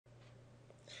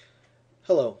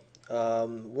Hello.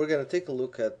 We're going to take a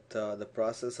look at the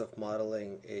process of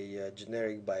modeling a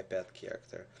generic biped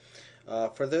character.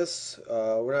 For this,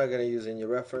 we're not going to use any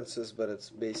references, but it's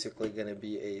basically going to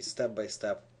be a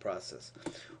step-by-step process.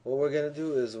 What we're going to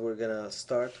do is we're going to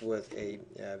start with a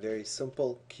very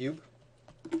simple cube,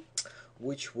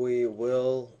 which we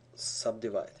will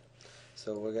subdivide.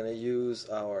 So we're going to use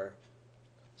our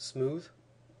smooth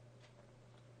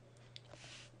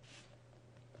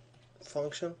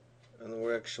function, and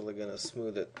we're actually going to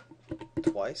smooth it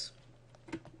twice.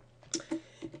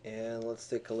 And let's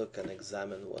take a look and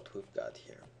examine what we've got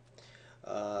here.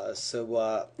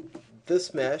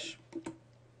 This mesh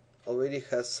already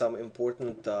has some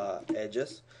important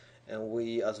edges, and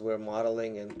as we're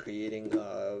modeling and creating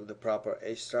the proper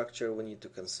edge structure, we need to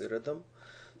consider them.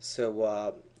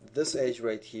 So this edge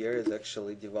right here is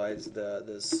actually divides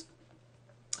this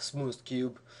smooth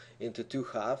cube into two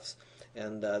halves,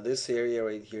 and this area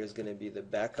right here is going to be the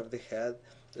back of the head.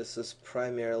 This is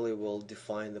primarily will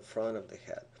define the front of the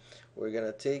head. We're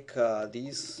going to take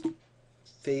these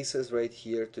faces right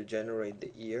here to generate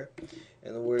the ear,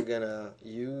 and we're going to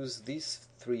use these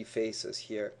three faces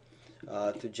here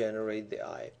to generate the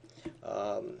eye.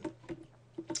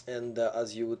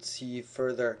 As you would see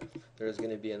further, there's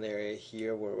going to be an area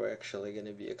here where we're actually going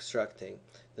to be extracting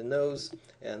the nose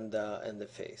and the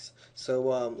face. So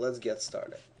let's get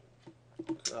started.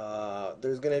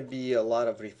 There's going to be a lot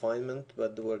of refinement,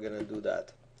 but we're going to do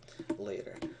that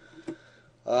later.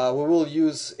 We will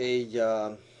use a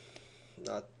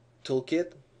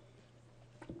toolkit,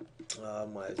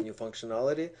 my new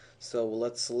functionality. So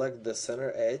let's select the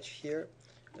center edge here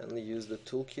and use the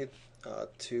toolkit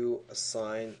to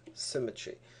assign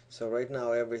symmetry. So right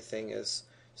now everything is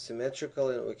symmetrical,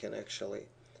 and we can actually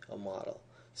model.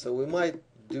 So we might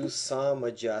do some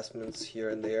adjustments here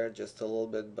and there, just a little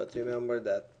bit, but remember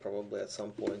that probably at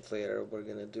some point later we're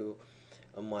going to do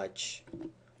a much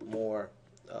more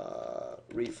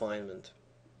refinement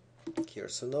here.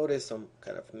 So notice I'm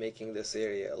kind of making this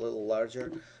area a little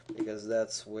larger, because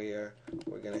that's where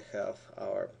we're going to have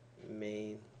our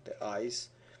the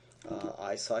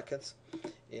eye sockets.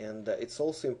 And it's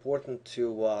also important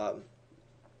to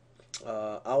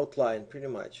outline pretty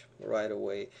much right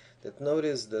away that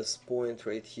notice this point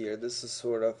right here. This is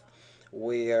sort of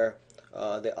where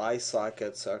the eye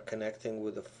sockets are connecting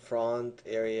with the front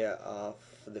area of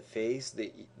the face,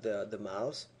 the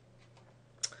mouth.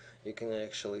 You can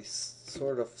actually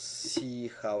sort of see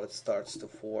how it starts to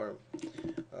form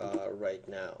right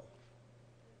now.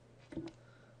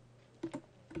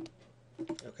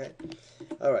 Okay,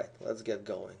 alright, let's get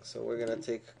going. So we're going to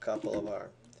take a couple of our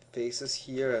faces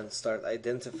here and start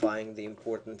identifying the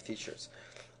important features.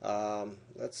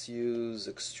 Let's use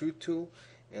extrude tool,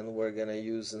 and we're going to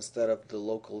use, instead of the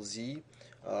local Z,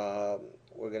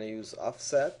 we're going to use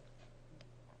offset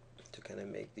to kind of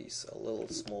make these a little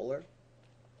smaller.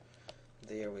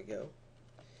 There we go.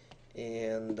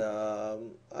 And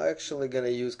I'm actually going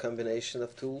to use combination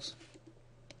of tools.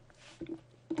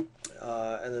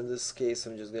 And in this case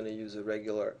I'm just going to use a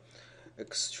regular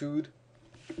extrude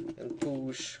and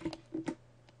push.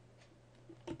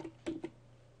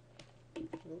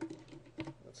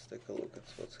 Let's take a look at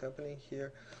what's happening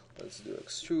here. Let's do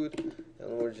extrude, and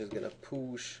we're just going to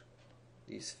push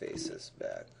these faces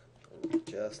back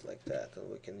just like that, and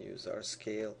we can use our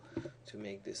scale to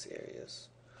make these areas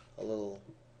a little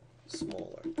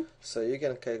smaller. So you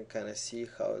can kind of see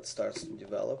how it starts to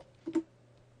develop.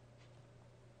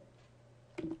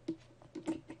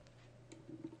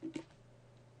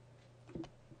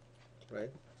 Right?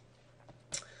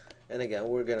 And again,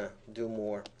 we're gonna do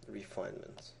more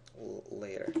refinements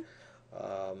later.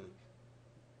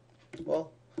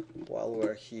 Well, while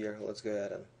we're here, let's go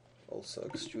ahead and also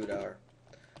extrude our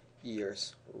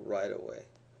ears right away.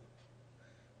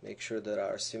 Make sure that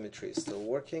our symmetry is still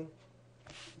working.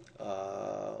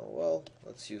 Well,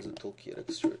 let's use the toolkit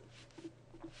extrude.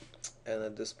 And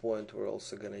at this point we're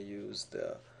also going to use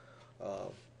the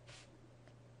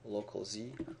local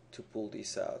Z to pull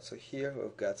these out. So here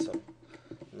we've got some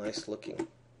nice looking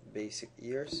basic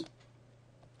ears.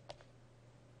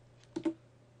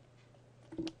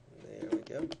 There we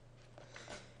go.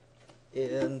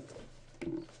 And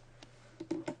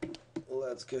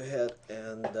let's go ahead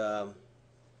and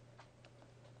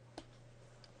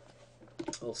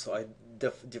also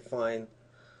define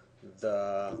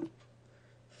the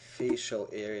facial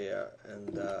area and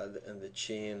the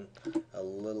chin a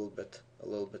little bit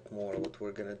more. What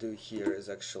we're gonna do here is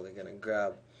actually gonna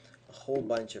grab a whole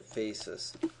bunch of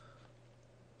faces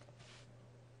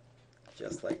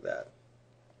just like that.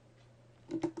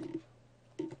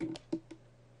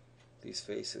 these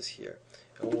faces here,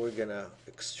 and we're gonna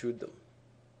extrude them.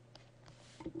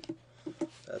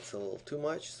 That's a little too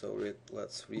much, so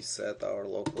let's reset our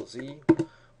local Z.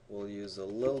 We'll use a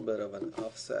little bit of an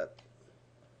offset.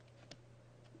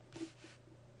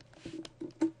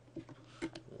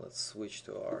 Let's switch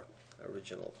to our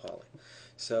original poly.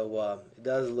 So it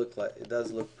does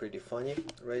look pretty funny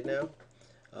right now,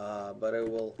 but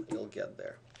it'll get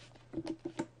there.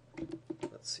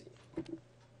 Let's see.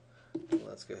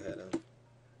 Let's go ahead and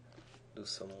do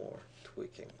some more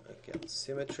tweaking. Again,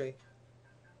 symmetry,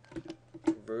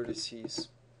 vertices.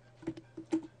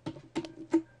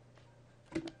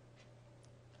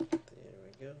 There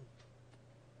we go.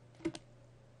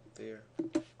 There.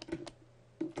 And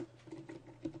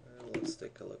let's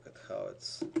take a look at how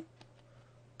it's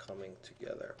coming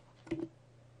together.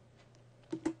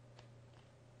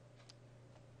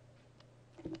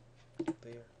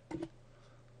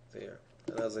 There.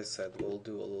 And as I said, we'll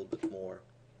do a little bit more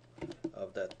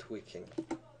of that tweaking.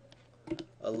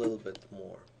 A little bit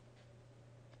more.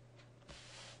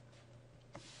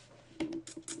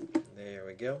 There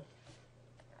we go.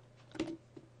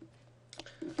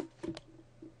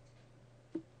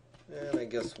 And I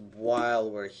guess while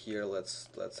we're here, let's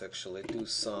actually do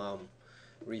some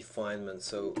refinement.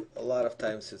 So a lot of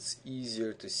times it's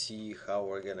easier to see how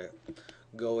we're gonna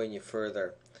go any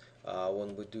further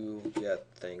when we do get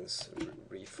things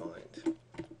refined.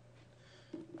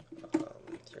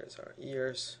 Here's our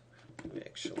ears. We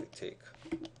actually take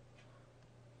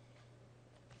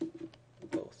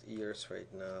both ears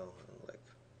right now and like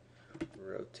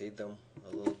rotate them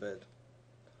a little bit.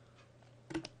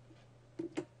 There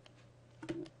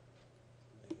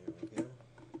we go.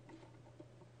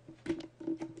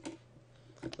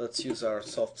 Let's use our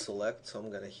soft select, so I'm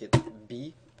gonna hit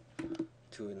B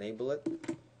to enable it.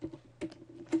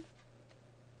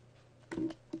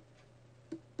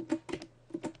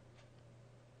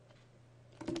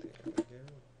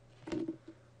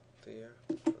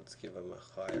 Let's give him a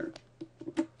higher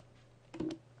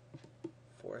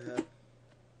forehead.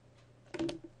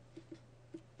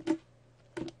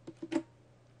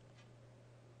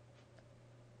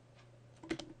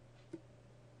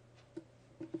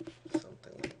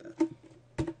 Something like that.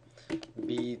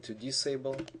 B to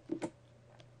disable.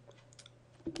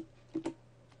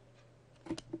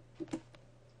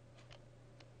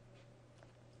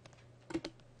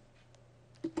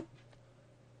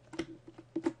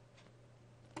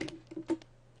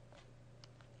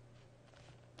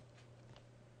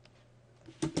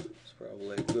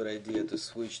 Probably a good idea to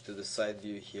switch to the side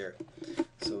view here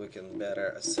so we can better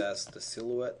assess the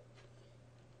silhouette.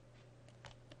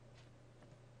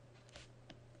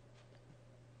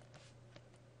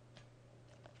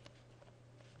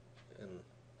 And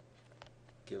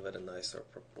give it a nicer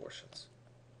proportions.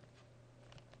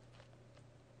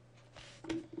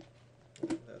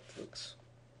 That looks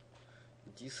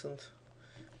decent.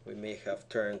 We may have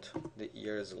turned the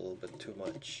ears a little bit too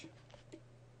much.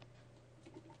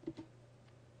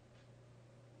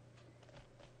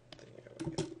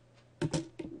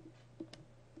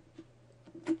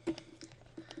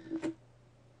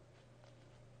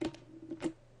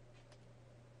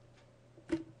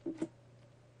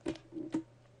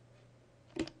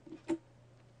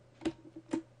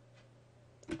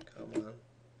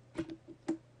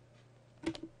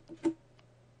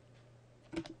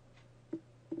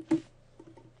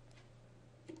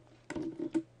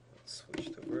 Switch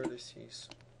to vertices.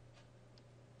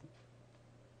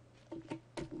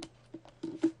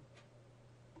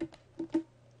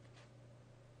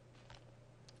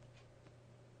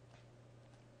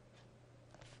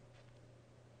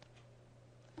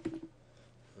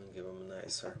 And give them a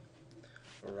nicer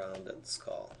rounded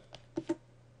skull.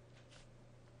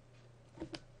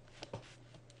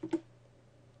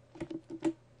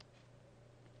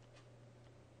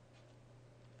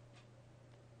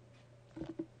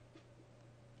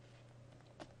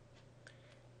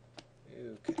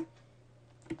 Okay.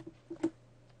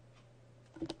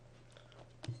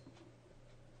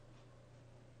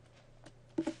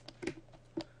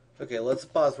 Okay, let's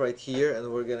pause right here,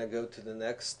 and we're gonna go to the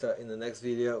next. In the next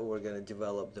video, we're gonna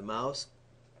develop the mouth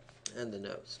and the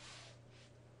nose.